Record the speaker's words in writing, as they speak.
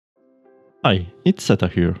Hi, it's Seta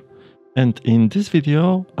here, and in this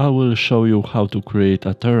video I will show you how to create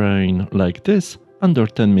a terrain like this under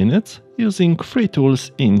 10 minutes using free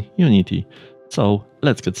tools in Unity. So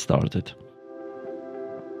let's get started.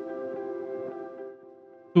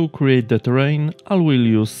 To create the terrain, I will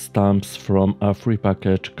use stamps from a free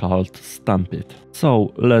package called Stampit.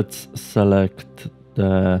 So let's select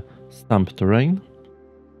the stamp terrain.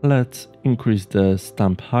 Let's increase the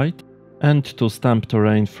stamp height. And to stamp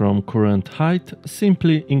terrain from current height,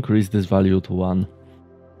 simply increase this value to 1.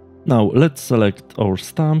 Now let's select our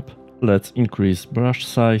stamp, let's increase brush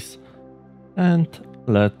size, and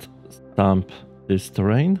let's stamp this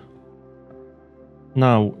terrain.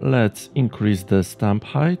 Now let's increase the stamp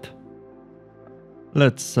height.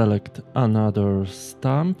 Let's select another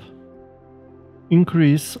stamp,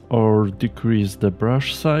 increase or decrease the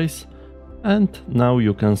brush size, and now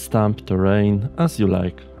you can stamp terrain as you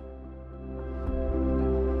like.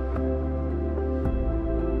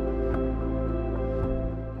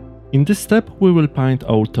 In this step, we will paint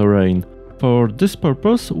our terrain. For this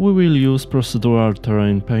purpose, we will use Procedural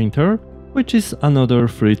Terrain Painter, which is another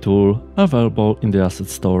free tool available in the Asset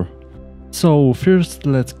Store. So first,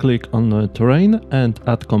 let's click on the terrain and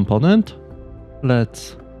add component.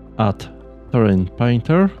 Let's add Terrain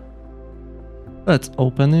Painter. Let's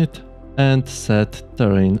open it and set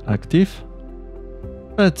terrain active.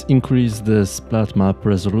 Let's increase the splat map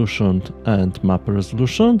resolution and map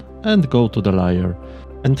resolution and go to the layer.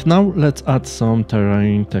 And now let's add some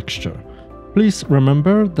terrain texture. Please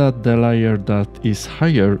remember that the layer that is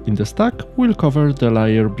higher in the stack will cover the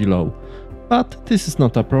layer below. But this is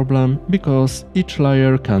not a problem because each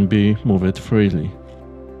layer can be moved freely.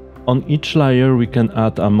 On each layer we can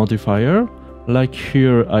add a modifier, like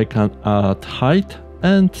here I can add height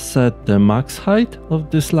and set the max height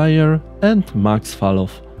of this layer and max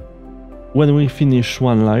falloff. When we finish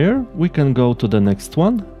one layer, we can go to the next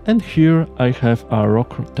one, and here I have a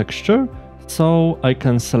rock texture, so I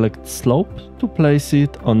can select slope to place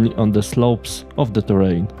it only on the slopes of the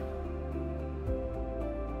terrain.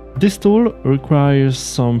 This tool requires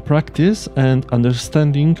some practice and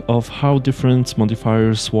understanding of how different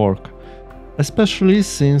modifiers work, especially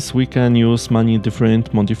since we can use many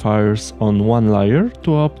different modifiers on one layer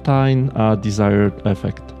to obtain a desired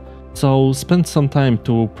effect. So spend some time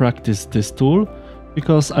to practice this tool,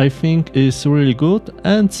 because I think it's really good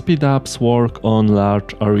and speed ups work on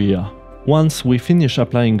large area. Once we finish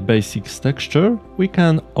applying basics texture, we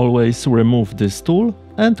can always remove this tool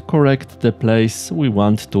and correct the place we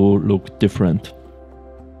want to look different.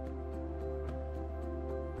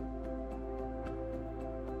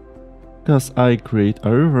 Because I create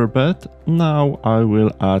a riverbed, now I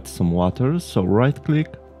will add some water, so right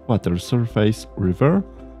click, water surface, river.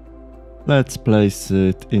 Let's place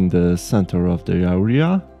it in the center of the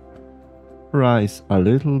area, rise a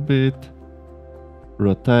little bit,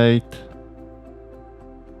 rotate,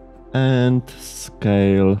 and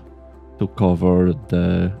scale to cover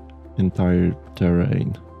the entire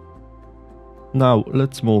terrain. Now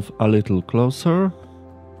let's move a little closer,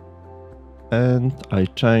 and I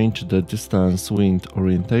change the distance wind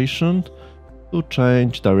orientation to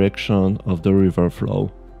change direction of the river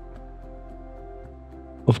flow.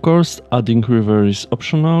 Of course, adding river is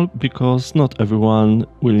optional because not everyone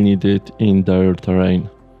will need it in their terrain.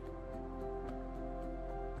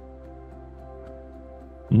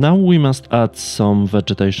 Now we must add some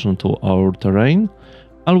vegetation to our terrain.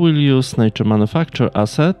 I will use Nature Manufacture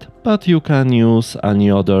asset, but you can use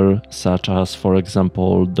any other, such as for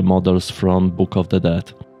example the models from Book of the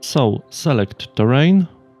Dead. So select terrain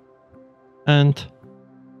and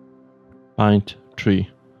find tree.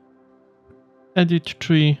 Edit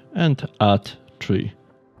tree and add tree.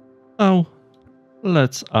 Now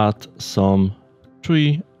let's add some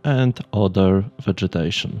tree and other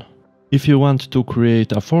vegetation. If you want to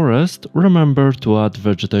create a forest, remember to add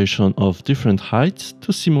vegetation of different heights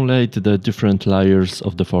to simulate the different layers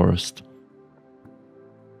of the forest.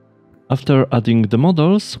 After adding the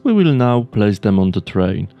models, we will now place them on the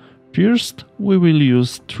terrain. First, we will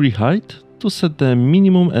use tree height to set the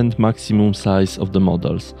minimum and maximum size of the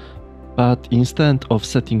models. But instead of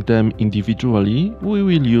setting them individually, we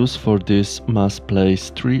will use for this mass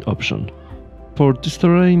place tree option. For this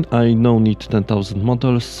terrain I now need 10,000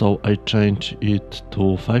 models, so I change it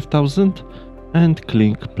to 5,000 and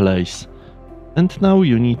click place. And now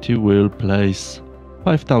Unity will place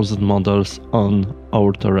 5,000 models on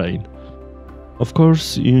our terrain. Of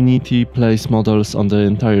course, Unity places models on the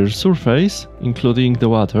entire surface, including the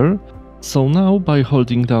water. So now, by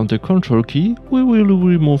holding down the Ctrl key, we will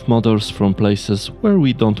remove models from places where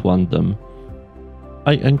we don't want them.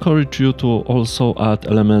 I encourage you to also add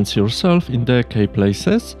elements yourself in the key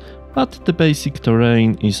places, but the basic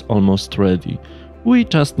terrain is almost ready. We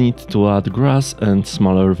just need to add grass and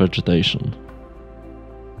smaller vegetation.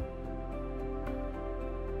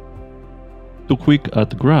 To quick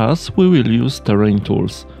add grass, we will use terrain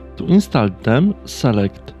tools. To install them,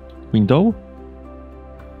 select Window,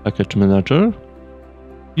 Package Manager,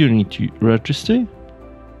 Unity Registry,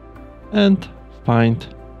 and find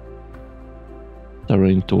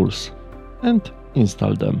Terrain Tools and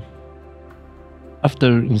install them.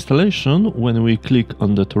 After installation, when we click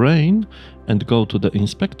on the terrain and go to the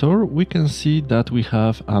inspector, we can see that we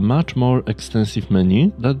have a much more extensive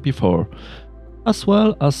menu than before, as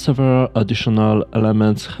well as several additional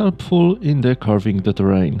elements helpful in the carving the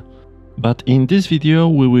terrain. But in this video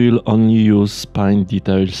we will only use Spine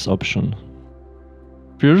Details option.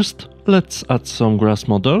 First, let's add some grass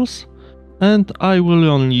models, and I will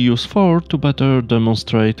only use 4 to better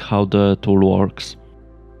demonstrate how the tool works.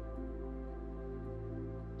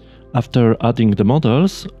 After adding the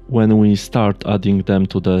models, when we start adding them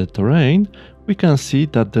to the terrain, we can see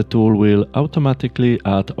that the tool will automatically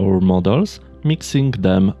add our models, mixing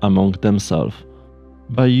them among themselves.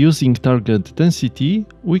 By using target density,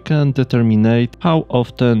 we can determine how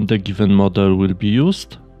often the given model will be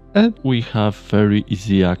used, and we have very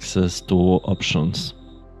easy access to options.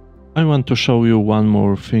 I want to show you one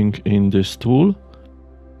more thing in this tool.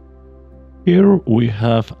 Here we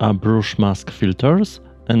have a brush mask filters,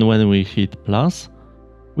 and when we hit plus,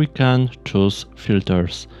 we can choose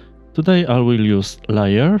filters. Today I will use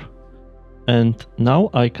layer, and now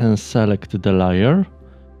I can select the layer,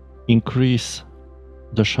 increase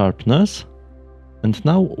the sharpness, and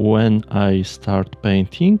now when I start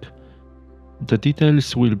painting, the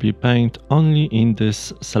details will be painted only in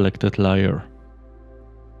this selected layer.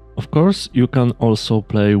 Of course, you can also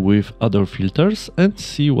play with other filters and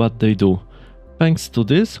see what they do. Thanks to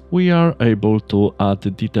this, we are able to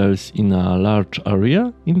add details in a large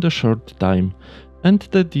area in the short time, and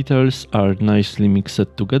the details are nicely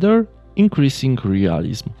mixed together, increasing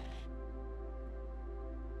realism.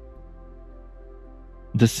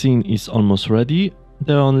 The scene is almost ready.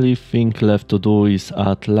 The only thing left to do is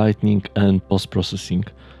add lighting and post-processing.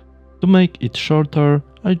 To make it shorter,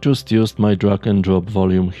 I just used my drag and drop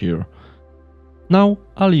volume here. Now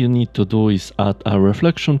all you need to do is add a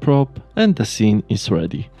reflection prop and the scene is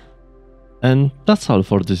ready. And that's all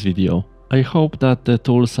for this video. I hope that the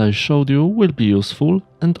tools I showed you will be useful,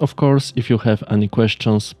 and of course if you have any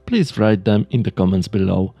questions, please write them in the comments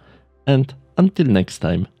below. And until next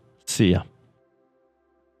time, see ya!